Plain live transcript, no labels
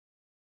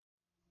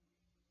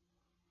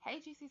Hey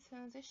Juicy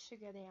Tunes, it's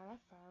Sugar Diana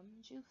from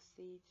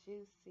Juicy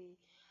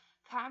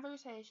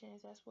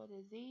Conversations. That's what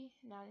it is.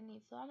 Now it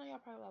needs. So I know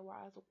y'all probably like,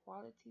 why is the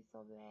quality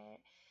so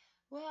bad?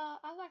 Well,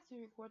 I like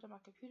to record on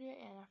my computer,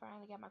 and I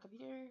finally got my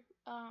computer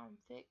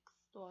fixed.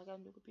 So I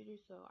got a new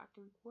computer, so I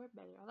can record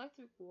better. I like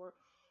to record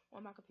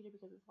on my computer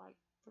because it's like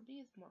for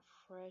me it's more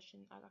fresh,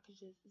 and I could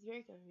just it's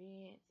very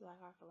convenient. So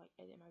like I could like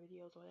edit my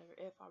videos or whatever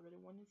if I really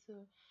wanted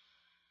to.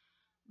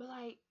 But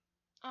like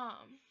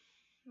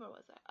where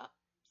was I?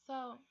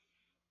 So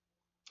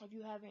if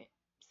you haven't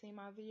seen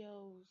my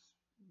videos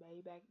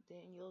way back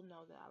then, you'll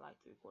know that I like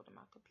to record on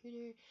my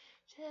computer.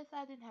 Just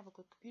I didn't have a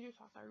good computer,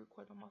 so I started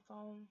recording on my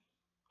phone.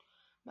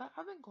 But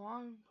I've been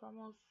gone for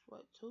almost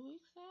what 2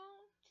 weeks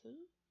now. Two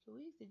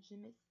weeks. Did you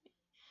miss me?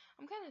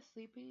 I'm kind of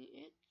sleepy.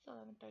 It's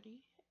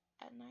 11:30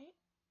 at night.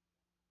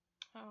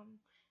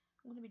 I'm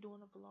gonna be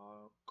doing a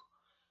vlog.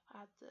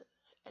 I have to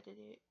edit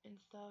it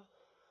and stuff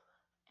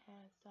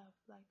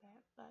like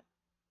that. But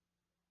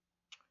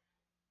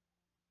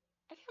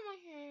I came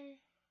on here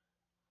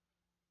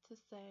to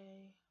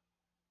say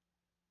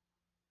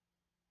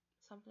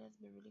something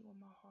that's been really on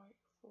my heart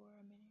for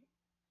a minute.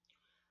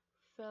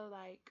 Feel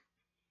like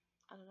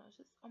I don't know, it's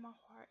just on my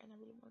heart and I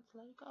really want to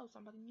let it go.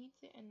 Somebody needs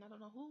it and I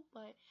don't know who,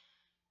 but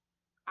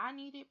I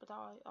need it, but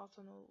I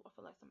also know I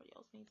feel like somebody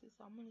else needs it,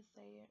 so I'm gonna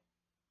say it.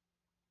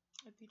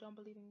 If you don't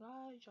believe in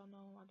God, y'all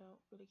know I don't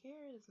really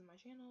care. This is my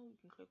channel.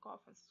 You can click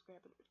off and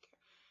subscribe, I don't really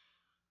care.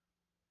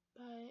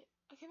 But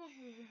I came out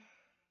here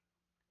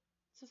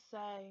to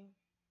say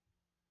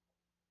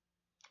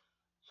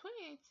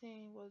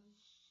 2018 was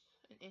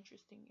an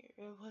interesting year.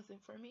 It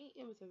wasn't for me,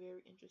 it was a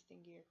very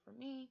interesting year for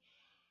me.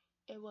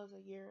 It was a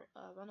year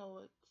of, I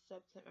know it's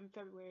September and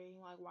February,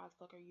 like why the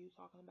fuck are you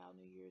talking about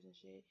New Year's and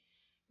shit?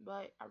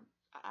 But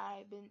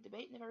I've been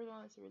debating if I really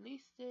wanted to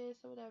release this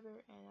or whatever,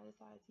 and I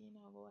decided to,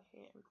 go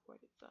ahead and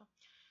record it. So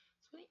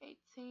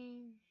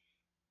 2018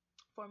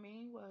 for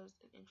me was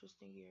an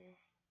interesting year.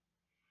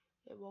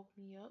 It woke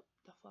me up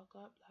the fuck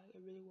up, like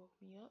it really woke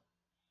me up.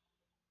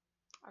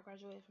 I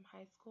graduated from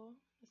high school.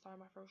 I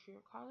started my first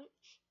year of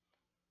college.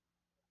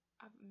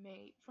 I've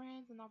made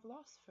friends and I've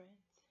lost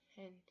friends.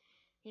 And,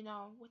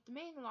 with the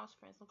made and lost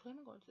friends, no claim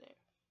I'm going to that.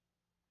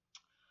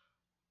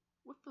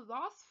 With the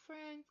lost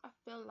friends, I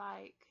feel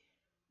like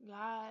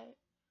God,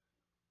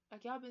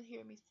 like y'all been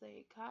hearing me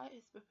say, God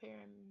is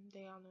preparing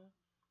Diana.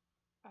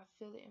 I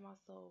feel it in my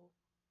soul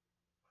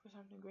for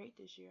something great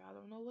this year. I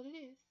don't know what it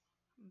is,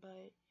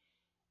 but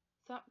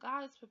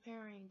God is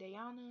preparing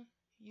Diana,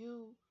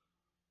 you,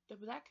 the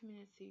black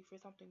community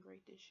for something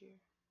great this year.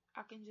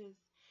 I can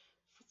just,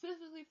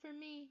 specifically for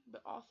me,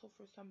 but also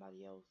for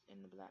somebody else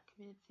in the black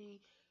community.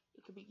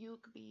 It could be you,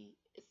 it could be,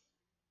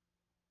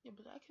 the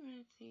black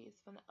community is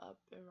gonna up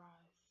and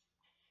rise.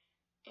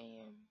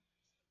 And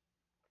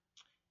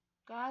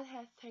God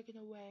has taken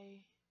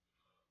away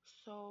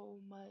so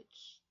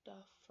much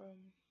stuff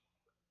from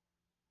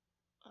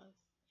us.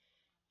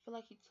 I feel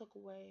like He took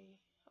away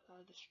a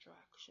lot of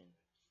distractions.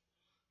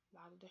 A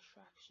lot of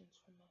distractions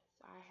from us.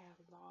 I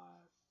have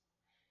lost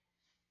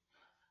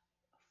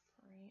a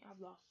friend.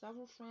 I've lost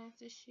several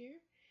friends this year.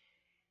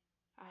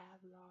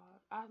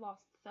 I've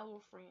lost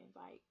several friends.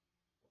 Like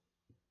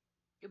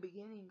the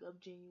beginning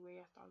of January,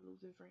 I started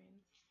losing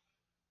friends.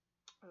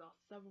 I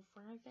lost several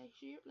friends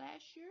last year.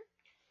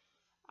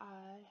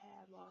 I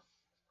have lost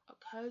a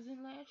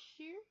cousin last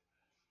year.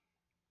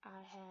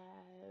 I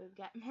have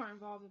got more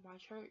involved in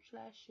my church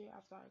last year.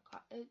 I started.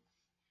 It's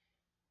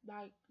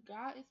like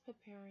God is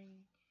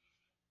preparing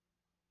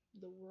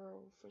the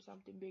world for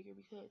something bigger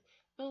because it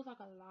feels like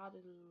a lot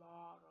of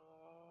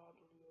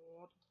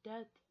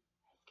death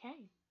has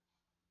came.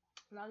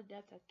 A lot of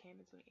death has came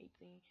in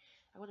 2018.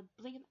 I would have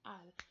blinked an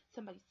eye.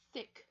 Somebody's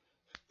sick.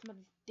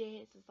 Somebody's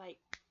dead. It's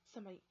like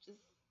somebody just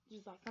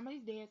like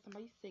somebody's dead.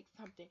 Somebody's sick.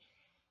 Something.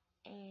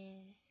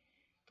 And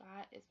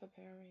God is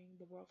preparing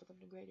the world for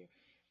something greater.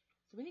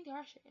 So we need to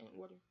get our shit in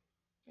order.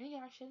 We need to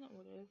get our shit in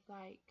order. It's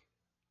like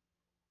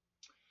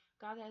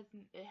God has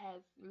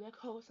let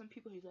go of some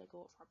people. He's let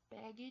go of our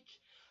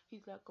baggage.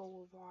 He's let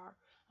go of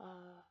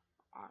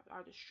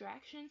our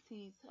distractions.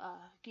 He's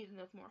getting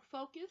us more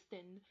focused,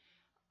 and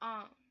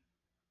um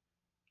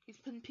He's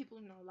putting people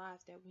in our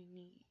lives that we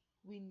need.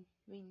 We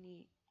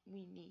need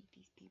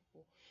these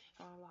people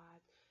in our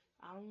lives.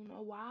 I don't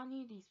know why I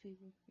need these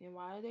people and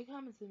why are they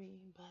coming to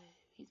me, but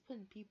He's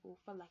putting people.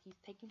 Feel like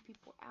He's taking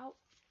people out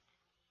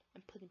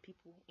and putting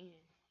people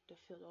in to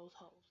fill those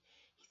holes.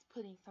 He's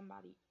putting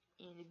somebody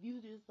in. If you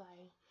just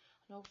like,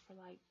 for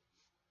like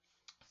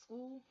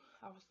school,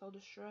 I was so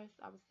distressed,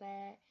 I was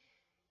sad,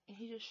 and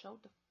He just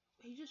showed up.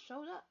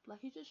 Like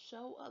He just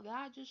showed up.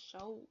 God just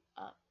showed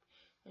up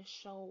and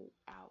showed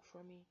out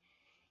for me.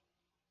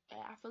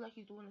 I feel like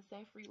he's doing the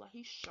same for you. Like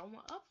he's showing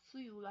up for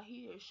you. Like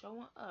he is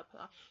showing up.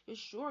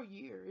 It's your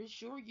year.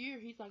 It's your year.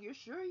 He's like,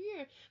 it's your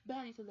year. But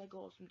I need to let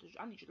go of some.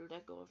 I need you to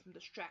let go of some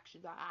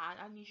distractions.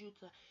 I need you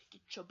to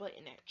get your butt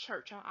in that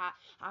church.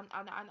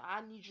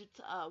 I need you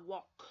to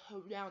walk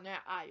down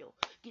that aisle.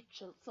 Get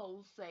your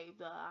soul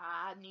saved.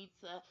 I need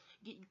to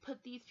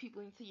put these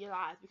people into your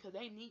lives because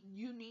they need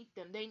you. Need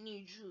them. They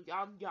need you.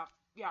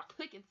 Y'all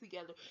clicking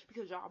together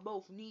because y'all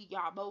both need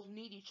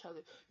each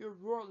other. Your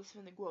world is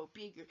gonna grow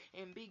bigger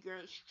and bigger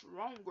and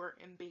stronger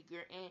and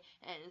bigger and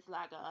it's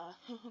like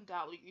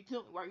God, what are you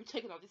doing? Why are you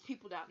taking all these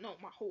people that I know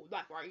my whole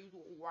life? Why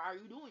are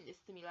you doing this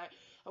to me? Like,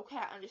 okay,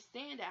 I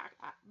understand that,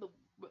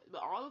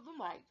 but all of them,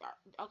 like,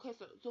 okay,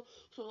 so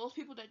those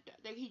people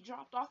that he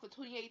dropped off in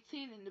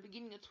 2018 and the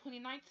beginning of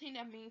 2019,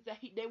 that means that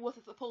they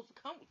wasn't supposed to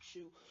come with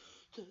you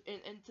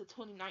into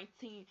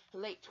 2019,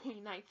 late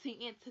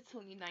 2019 into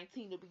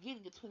 2019, the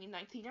beginning of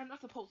 2019. They're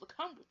not supposed to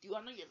come with you.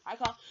 I know you're like,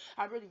 oh,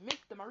 I really miss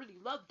them. I really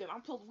love them.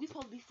 We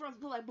supposed to be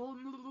friends. We're like, blah,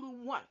 blah, blah, blah,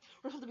 one.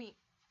 We're supposed to be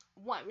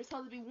one. We're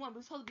supposed to be one.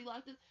 We're supposed to be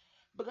like this.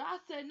 But God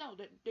said no.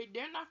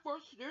 They're not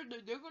first. They're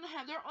gonna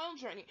have their own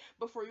journey.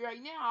 But for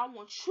right now, I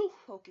want you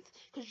focused,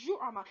 cause you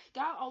are my.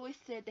 God always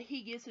said that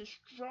He gives His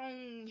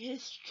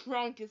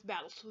strongest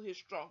battles to His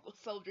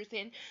strongest soldiers.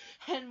 And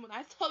when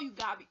I tell you,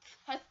 God be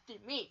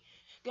testing me.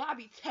 God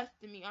be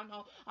testing me. I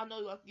know,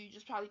 like you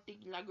just probably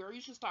thinking, like, girl,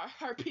 you should start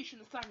her preaching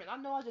the sermon. I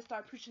know I just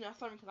started preaching that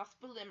sermon because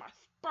I feel it in my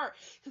spurt.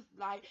 Cause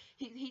like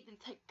he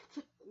didn't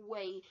took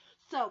away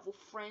several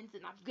friends,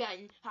 and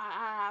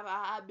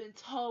I've been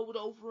told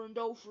over and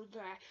over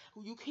that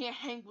you can't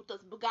hang with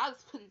us. But God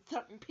is putting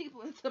certain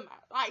people into my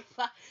life.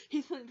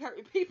 He's putting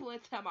certain people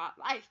into my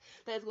life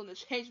that is going to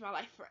change my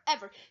life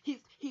forever. He's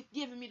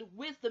giving me the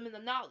wisdom and the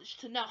knowledge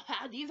to know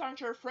how these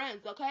aren't your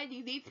friends. Okay,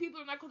 these people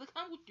are not going to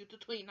come with you to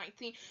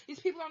 2019. These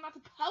people are not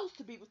supposed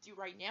to be with you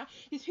right now.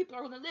 These people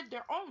are going to live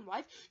their own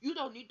life. You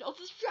don't need those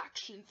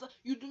distractions.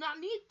 You do not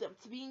need them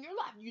to be in your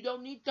life. You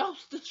don't need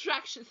those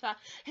distractions.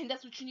 And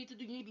that's what you need to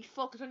do. You need to be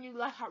focused on your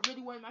life. I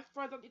really want my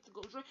friends. I need to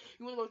go drink.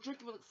 You want to go drink?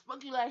 You want to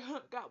smoke? You're like,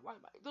 God, why am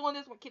I doing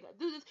this? Why can't I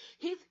do this?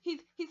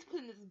 He's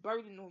putting this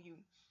burden on you.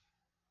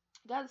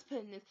 God is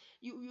putting this.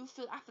 You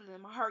feel. I feel it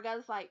in my heart. God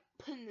is like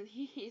putting this.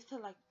 He's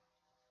feel like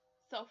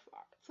so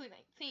far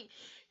 2019.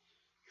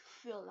 You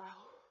feel like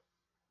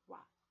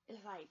wow.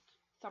 It's like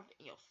something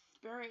in your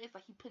spirit. It's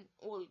like he putting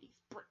all of these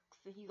bricks,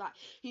 and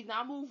he's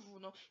not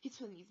moving. No, he's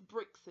putting these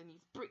bricks and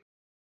these bricks